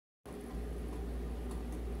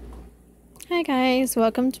Hi guys,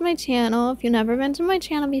 welcome to my channel. If you've never been to my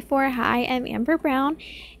channel before, hi, I'm Amber Brown,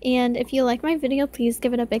 and if you like my video, please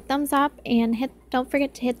give it a big thumbs up and don't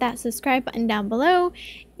forget to hit that subscribe button down below,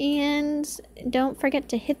 and don't forget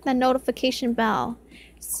to hit the notification bell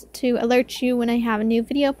to alert you when I have a new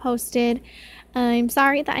video posted. I'm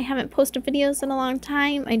sorry that I haven't posted videos in a long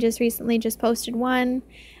time. I just recently posted one.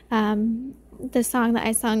 The song that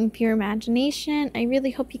I sung, Pure Imagination. I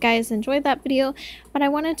really hope you guys enjoyed that video, but I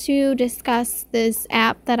wanted to discuss this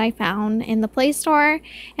app that I found in the Play Store,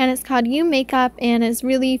 and it's called YouMakeup, and it's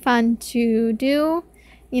really fun to do.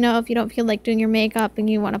 You know, if you don't feel like doing your makeup and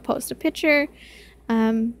you want to post a picture.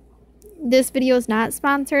 This video is not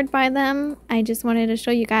sponsored by them. I just wanted to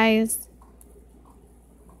show you guys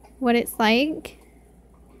what it's like.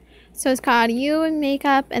 So it's called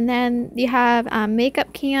YouMakeup, and then you have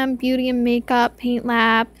Makeup Cam, Beauty and Makeup, Paint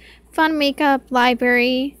Lab, Fun Makeup,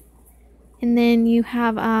 Library, and then you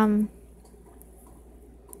have an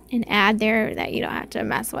ad there that you don't have to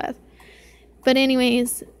mess with. But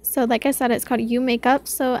anyways, so like I said, it's called YouMakeup,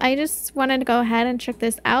 so I just wanted to go ahead and check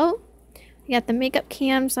this out. You got the Makeup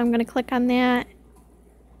Cam, so I'm going to click on that.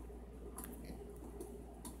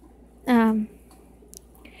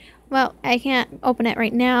 Well, I can't open it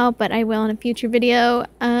right now, but I will in a future video.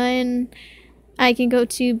 And I can go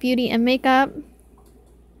to Beauty and Makeup.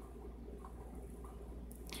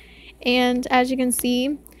 And as you can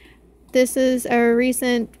see, this is a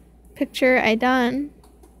recent picture I done.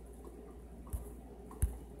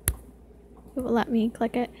 It will let me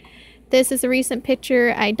click it. This is a recent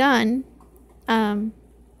picture I done of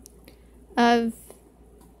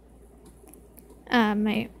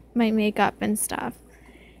my makeup and stuff.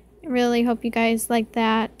 I really hope you guys like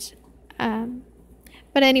that.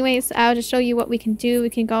 But anyways, I'll just show you what we can do. We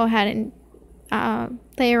can go ahead and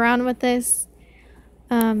play around with this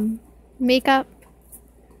makeup.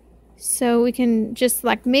 So we can just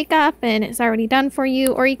select makeup and it's already done for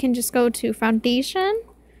you, or you can just go to foundation.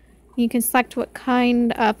 You can select what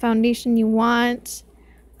kind of foundation you want.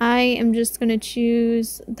 I am just going to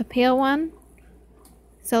choose the pale one,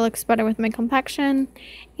 so it looks better with my complexion.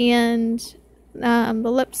 And the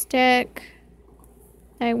lipstick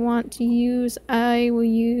I want to use, I will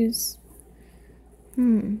use,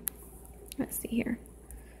 let's see here,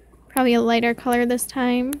 probably a lighter color this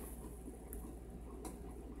time.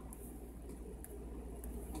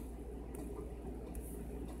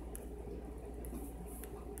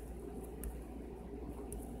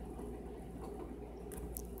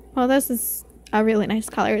 Well, this is a really nice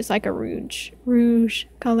color. It's like a rouge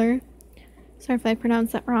color. Sorry if I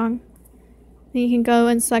pronounced that wrong. Then you can go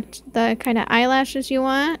and select the kind of eyelashes you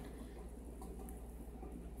want.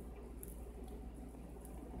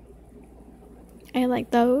 I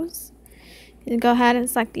like those. You can go ahead and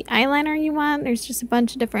select the eyeliner you want. There's just a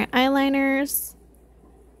bunch of different eyeliners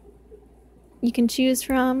you can choose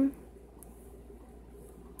from.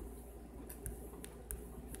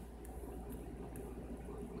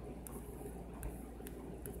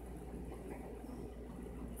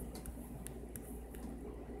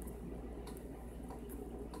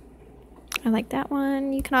 I like that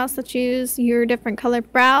one. You can also choose your different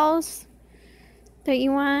colored brows that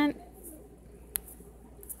you want.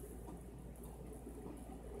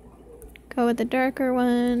 Go with the darker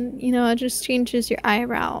one. You know, it just changes your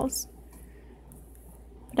eyebrows.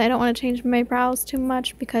 But I don't want to change my brows too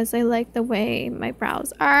much because I like the way my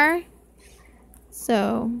brows are.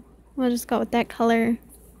 So we'll just go with that color.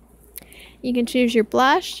 You can choose your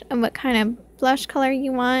blush and what kind of blush color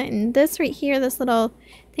you want. And this right here, this little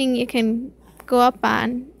thing you can go up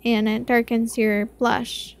on, and it darkens your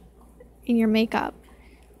blush in your makeup.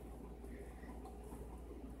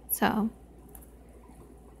 So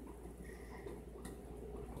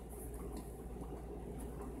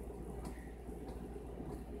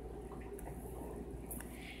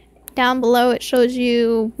down below it shows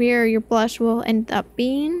you where your blush will end up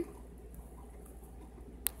being.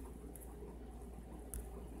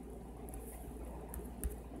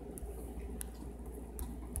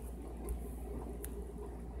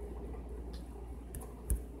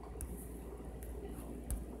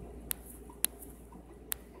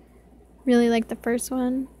 Really like the first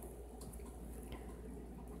one.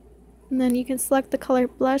 And then you can select the color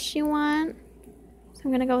blush you want. So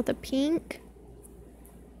I'm gonna go with the pink.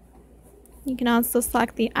 You can also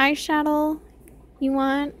select the eyeshadow you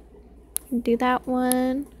want. You can do that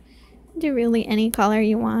one. Do really any color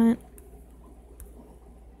you want.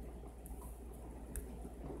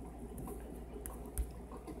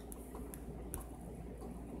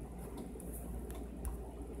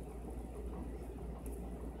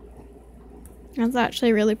 That's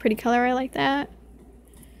actually a really pretty color. I like that.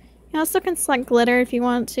 You also can select glitter if you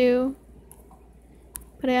want to.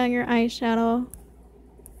 Put it on your eyeshadow.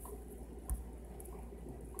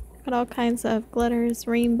 Got all kinds of glitters,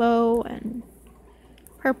 rainbow and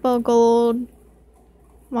purple, gold,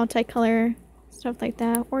 multicolor, stuff like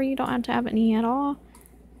that. Or you don't have to have any at all.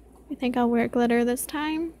 I think I'll wear glitter this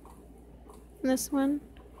time. This one.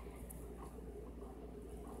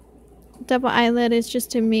 Double eyelid is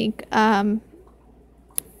just to make, give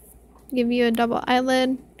you a double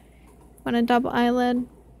eyelid. Want a double eyelid,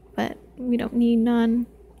 but we don't need none.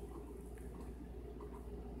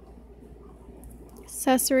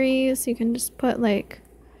 Accessories, you can just put like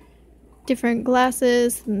different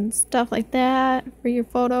glasses and stuff like that for your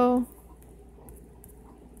photo.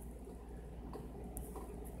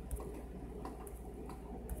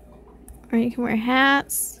 Or you can wear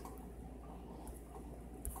hats.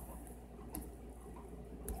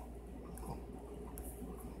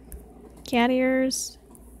 Cat ears.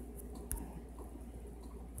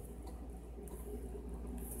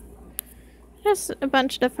 Just a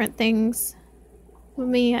bunch of different things. With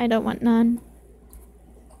me, I don't want none.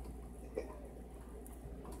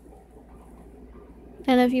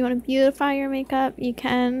 And if you want to beautify your makeup, you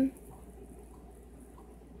can.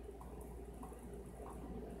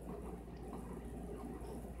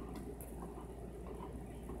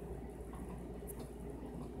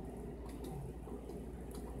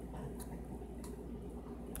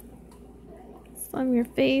 Slim your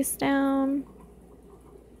face down.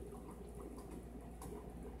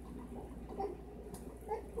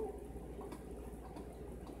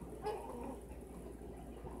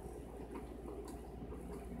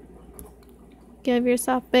 Give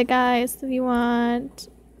yourself big eyes if you want.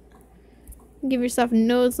 Give yourself a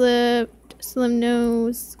nose lip, slim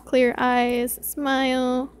nose, clear eyes,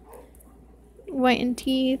 smile, whiten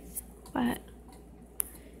teeth, but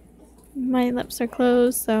my lips are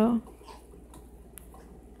closed, so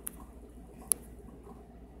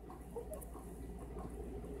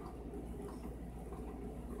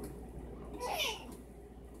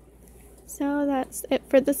that's it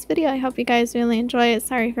for this video. I hope you guys really enjoy it.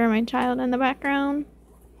 Sorry for my child in the background.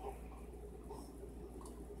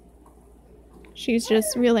 She's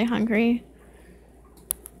just really hungry.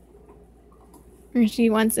 Or she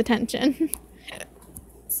wants attention.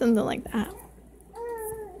 Something like that.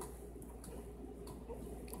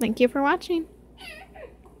 Thank you for watching.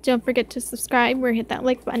 Don't forget to subscribe or hit that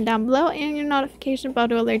like button down below and your notification bell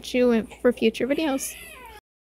to alert you for future videos.